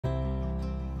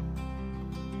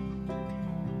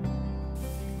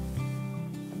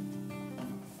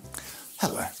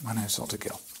Hello, my name is Dr.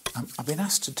 Gill. I've been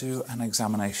asked to do an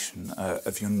examination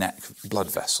of your neck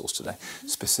blood vessels today,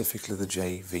 specifically the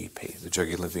JVP, the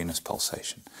Jugular Venous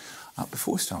Pulsation.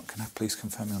 Before we start, can I please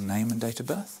confirm your name and date of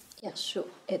birth? Yes, sure.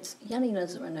 It's Janina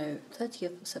Zorano,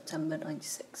 30th of September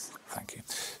 96. Thank you.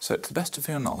 So, to the best of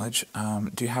your knowledge,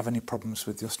 do you have any problems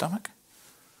with your stomach?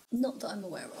 Not that I'm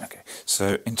aware of. Okay,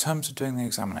 so in terms of doing the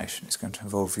examination, it's going to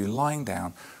involve you lying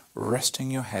down, resting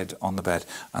your head on the bed,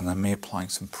 and then me applying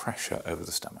some pressure over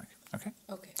the stomach. Okay?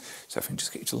 Okay. So if I can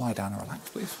just get you to lie down and relax,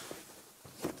 please.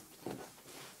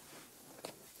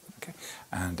 Okay,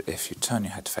 and if you turn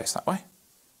your head to face that way.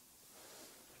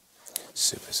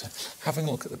 Super. So having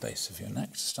a look at the base of your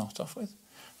neck to start off with,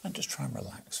 and just try and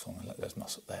relax for me, let those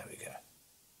muscles, there we go.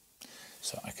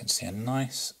 So I can see a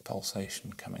nice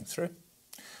pulsation coming through,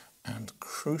 and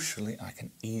crucially I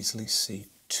can easily see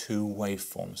two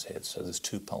waveforms here, so there's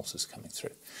two pulses coming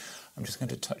through. I'm just going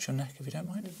to touch your neck if you don't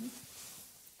mind.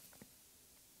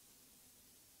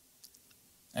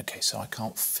 Okay, so I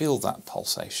can't feel that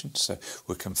pulsation, so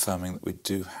we're confirming that we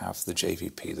do have the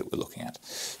JVP that we're looking at.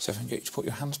 So if I can get you to put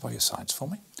your hands by your sides for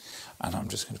me, and I'm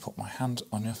just going to put my hand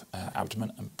on your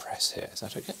abdomen and press here. Is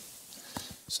that okay?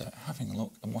 So having a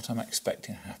look, and what I'm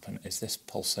expecting to happen is this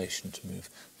pulsation to move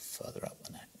further up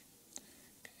the neck.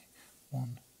 Okay,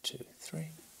 1, 2, 3,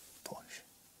 push.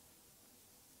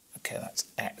 Okay, that's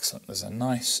excellent. There's a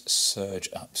nice surge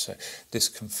up, so this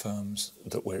confirms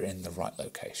that we're in the right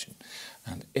location.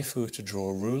 And if we were to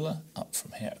draw a ruler up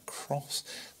from here across,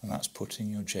 then that's putting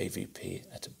your JVP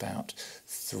at about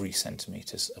 3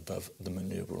 centimetres above the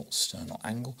manubrial sternal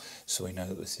angle, so we know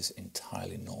that this is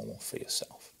entirely normal for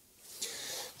yourself.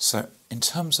 So in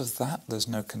terms of that, there's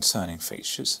no concerning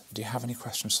features. Do you have any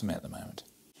questions for me at the moment?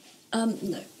 No,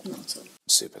 not at all.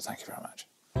 Super, thank you very much.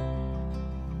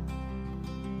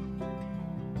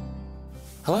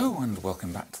 Hello and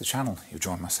welcome back to the channel. You've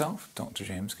joined myself, Dr.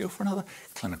 James Gill, for another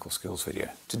clinical skills video.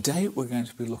 Today we're going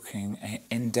to be looking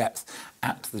in depth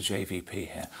at the JVP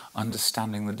here,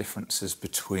 understanding the differences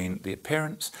between the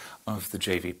appearance of the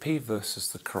JVP versus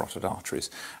the carotid arteries,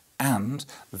 and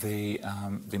the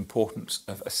importance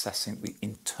of assessing the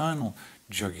internal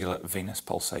jugular venous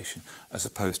pulsation as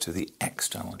opposed to the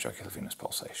external jugular venous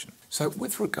pulsation. So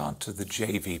with regard to the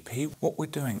JVP, what we're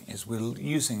doing is we're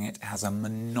using it as a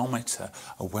manometer,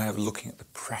 a way of looking at the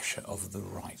pressure of the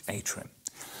right atrium.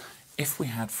 If we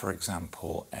had, for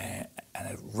example, a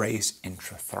raised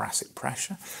intrathoracic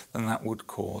pressure, then that would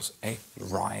cause a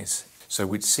rise. So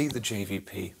we'd see the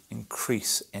JVP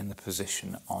increase in the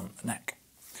position on the neck.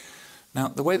 Now,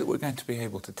 the way that we're going to be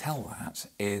able to tell that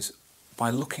is by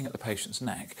looking at the patient's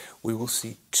neck, we will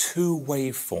see two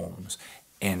waveforms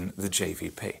in the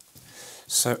JVP.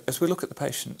 So as we look at the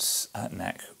patient's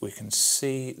neck, we can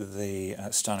see the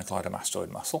sternocleidomastoid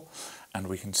muscle, and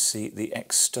we can see the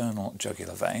external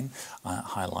jugular vein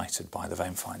highlighted by the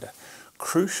vein finder.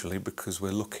 Crucially, because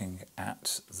we're looking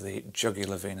at the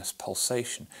jugular venous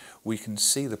pulsation, we can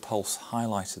see the pulse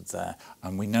highlighted there,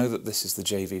 and we know that this is the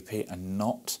JVP and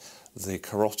not the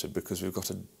carotid because we've got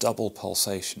a double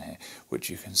pulsation here, which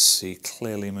you can see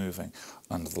clearly moving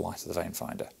under the light of the vein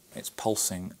finder. It's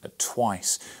pulsing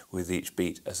twice with each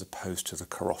beat as opposed to the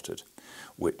carotid,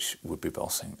 which would be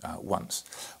pulsing once.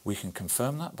 We can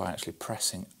confirm that by actually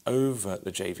pressing over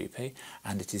the JVP,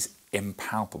 and it is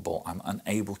impalpable. I'm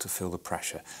unable to feel the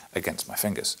pressure against my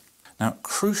fingers. Now,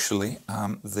 crucially,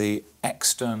 the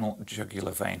external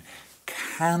jugular vein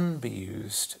can be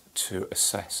used to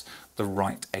assess the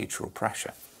right atrial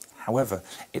pressure. However,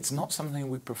 it's not something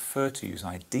we prefer to use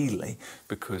ideally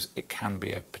because it can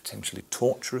be a potentially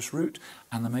tortuous route,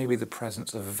 and there may be the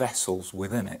presence of vessels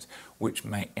within it which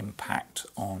may impact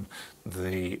on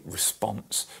the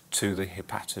response to the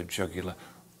hepatojugular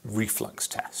reflux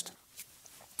test.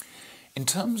 In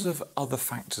terms of other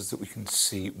factors that we can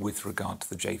see with regard to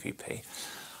the JVP,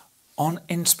 on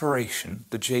inspiration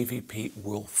the JVP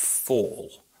will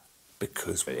fall,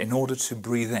 because in order to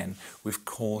breathe in, we've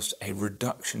caused a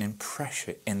reduction in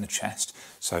pressure in the chest,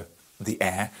 so the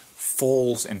air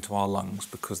falls into our lungs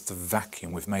because of the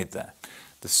vacuum we've made there.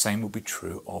 The same will be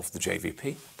true of the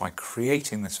JVP. By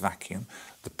creating this vacuum,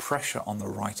 the pressure on the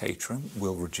right atrium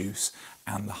will reduce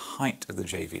and the height of the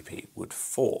JVP would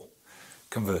fall.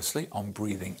 Conversely, on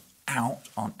breathing out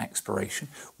on expiration,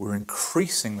 we're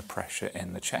increasing the pressure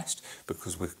in the chest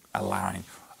because we're allowing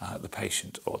the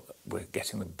patient, or we're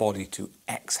getting the body to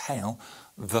exhale,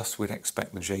 thus we'd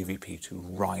expect the JVP to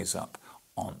rise up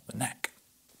on the neck.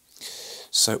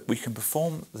 So we can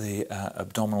perform the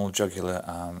abdominal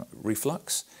jugular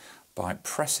reflux by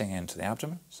pressing into the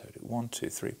abdomen. So do 1, 2,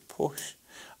 3, push,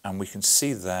 and we can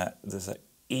see there's an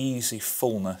easy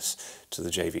fullness to the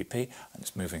JVP, and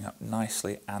it's moving up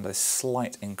nicely, and a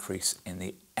slight increase in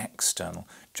the external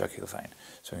jugular vein.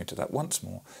 So we're going to do that once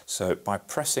more. So by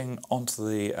pressing onto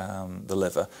the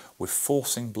liver, we're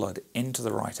forcing blood into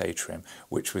the right atrium,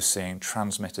 which we're seeing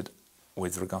transmitted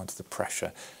with regard to the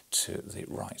pressure to the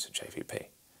right JVP.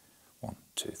 1,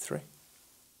 2, 3.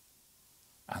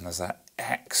 And there's that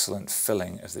excellent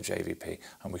filling of the JVP,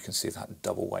 and we can see that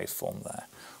double waveform there.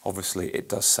 Obviously, it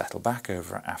does settle back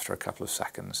over after a couple of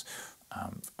seconds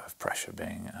of pressure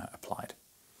being applied.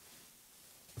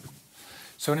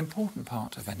 So an important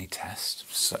part of any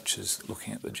test, such as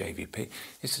looking at the JVP,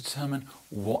 is to determine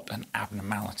what an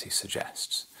abnormality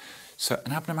suggests. So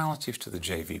an abnormality to the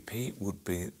JVP would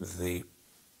be the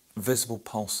visible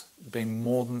pulse being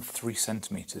more than 3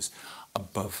 centimetres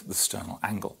above the sternal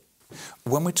angle.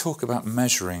 When we talk about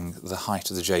measuring the height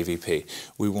of the JVP,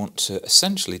 we want to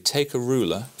essentially take a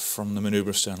ruler from the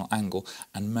manubrosternal angle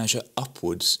and measure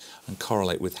upwards and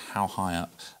correlate with how high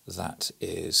up that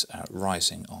is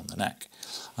rising on the neck.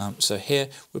 So here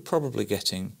we're probably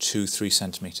getting 2-3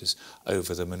 centimetres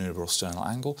over the manubrosternal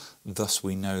angle, thus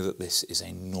we know that this is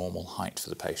a normal height for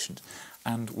the patient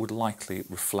and would likely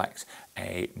reflect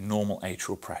a normal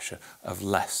atrial pressure of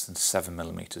less than 7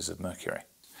 millimetres of mercury.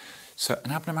 So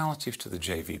an abnormality to the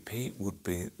JVP would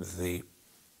be the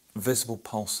visible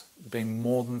pulse being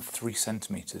more than 3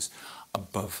 centimetres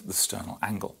above the sternal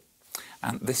angle.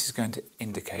 And this is going to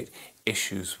indicate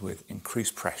issues with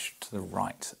increased pressure to the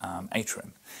right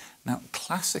atrium. Now,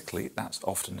 classically, that's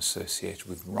often associated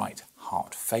with right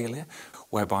heart failure,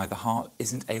 whereby the heart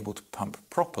isn't able to pump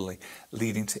properly,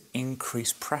 leading to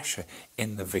increased pressure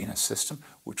in the venous system,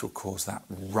 which will cause that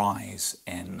rise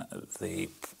in the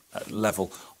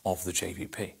level of the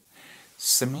JVP.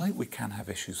 Similarly, we can have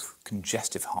issues with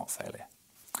congestive heart failure.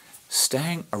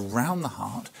 Staying around the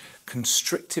heart,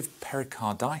 constrictive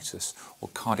pericarditis or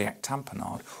cardiac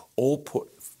tamponade all put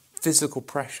physical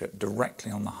pressure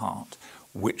directly on the heart,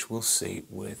 which we'll see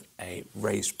with a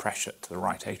raised pressure to the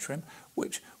right atrium,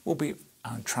 which will be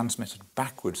transmitted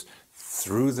backwards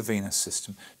through the venous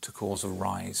system to cause a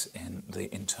rise in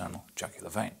the internal jugular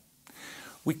vein.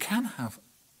 We can have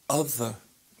other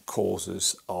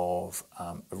causes of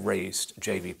raised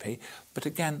JVP, but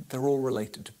again, they're all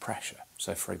related to pressure.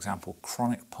 So for example,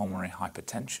 chronic pulmonary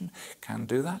hypertension can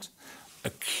do that.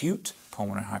 Acute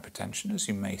pulmonary hypertension, as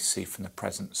you may see from the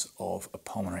presence of a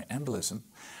pulmonary embolism,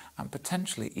 and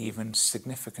potentially even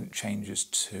significant changes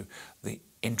to the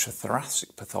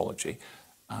intrathoracic pathology,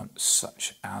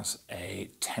 such as a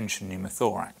tension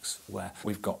pneumothorax, where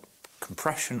we've got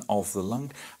compression of the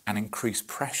lung and increased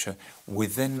pressure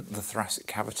within the thoracic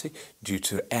cavity due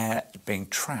to air being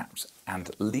trapped and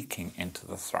leaking into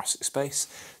the thoracic space,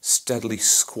 steadily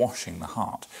squashing the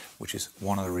heart, which is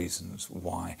one of the reasons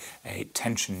why a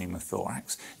tension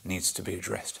pneumothorax needs to be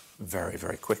addressed very,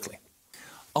 very quickly.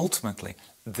 Ultimately,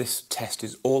 this test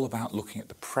is all about looking at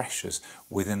the pressures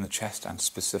within the chest and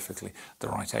specifically the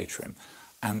right atrium.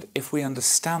 And if we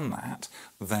understand that,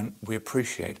 then we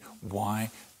appreciate why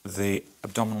the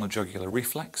abdominojugular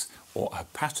reflex or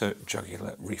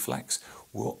hepatojugular reflex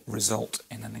will result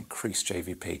in an increased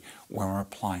JVP when we're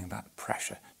applying that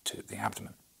pressure to the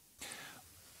abdomen.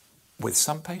 With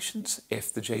some patients,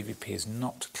 if the JVP is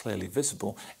not clearly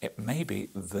visible, it may be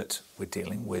that we're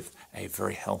dealing with a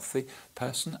very healthy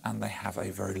person and they have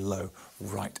a very low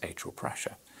right atrial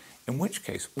pressure, in which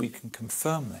case we can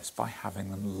confirm this by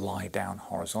having them lie down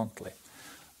horizontally,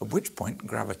 at which point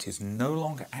gravity is no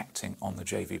longer acting on the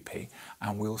JVP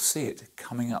and we'll see it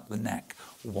coming up the neck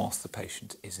whilst the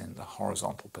patient is in the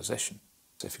horizontal position.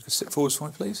 So if you could sit forwards for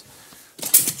me, please,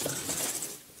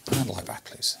 and lie back,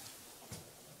 please.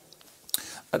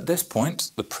 At this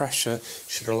point, the pressure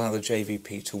should allow the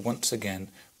JVP to once again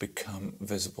become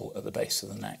visible at the base of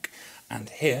the neck. And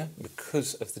here,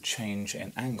 because of the change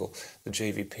in angle, the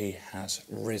JVP has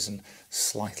risen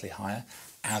slightly higher,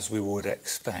 as we would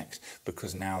expect,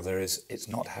 because now it's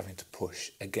not having to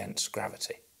push against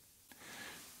gravity.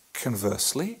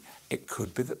 Conversely, it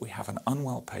could be that we have an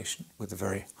unwell patient with a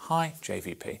very high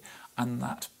JVP and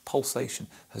that pulsation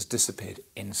has disappeared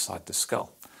inside the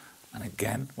skull. And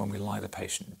again, when we lie the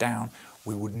patient down,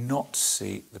 we would not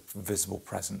see the visible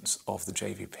presence of the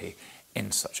JVP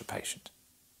in such a patient.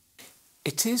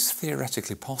 It is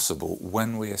theoretically possible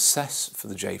when we assess for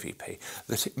the JVP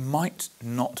that it might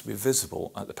not be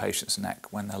visible at the patient's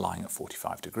neck when they're lying at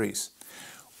 45 degrees.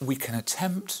 We can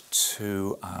attempt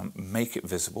to make it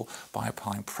visible by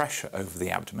applying pressure over the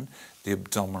abdomen, the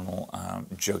abdominal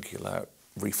jugular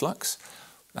reflux.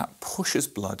 That pushes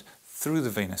blood through the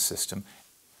venous system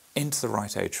into the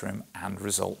right atrium and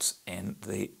results in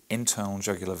the internal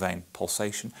jugular vein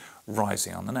pulsation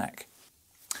rising on the neck.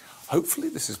 Hopefully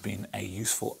this has been a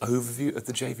useful overview of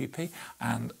the JVP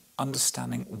and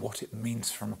understanding what it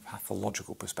means from a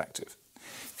pathological perspective.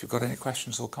 If you've got any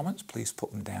questions or comments, please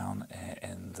put them down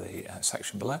in the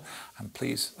section below, and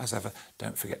please, as ever,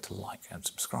 don't forget to like and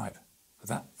subscribe. With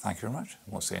that, thank you very much,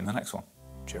 and we'll see you in the next one.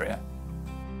 Cheerio.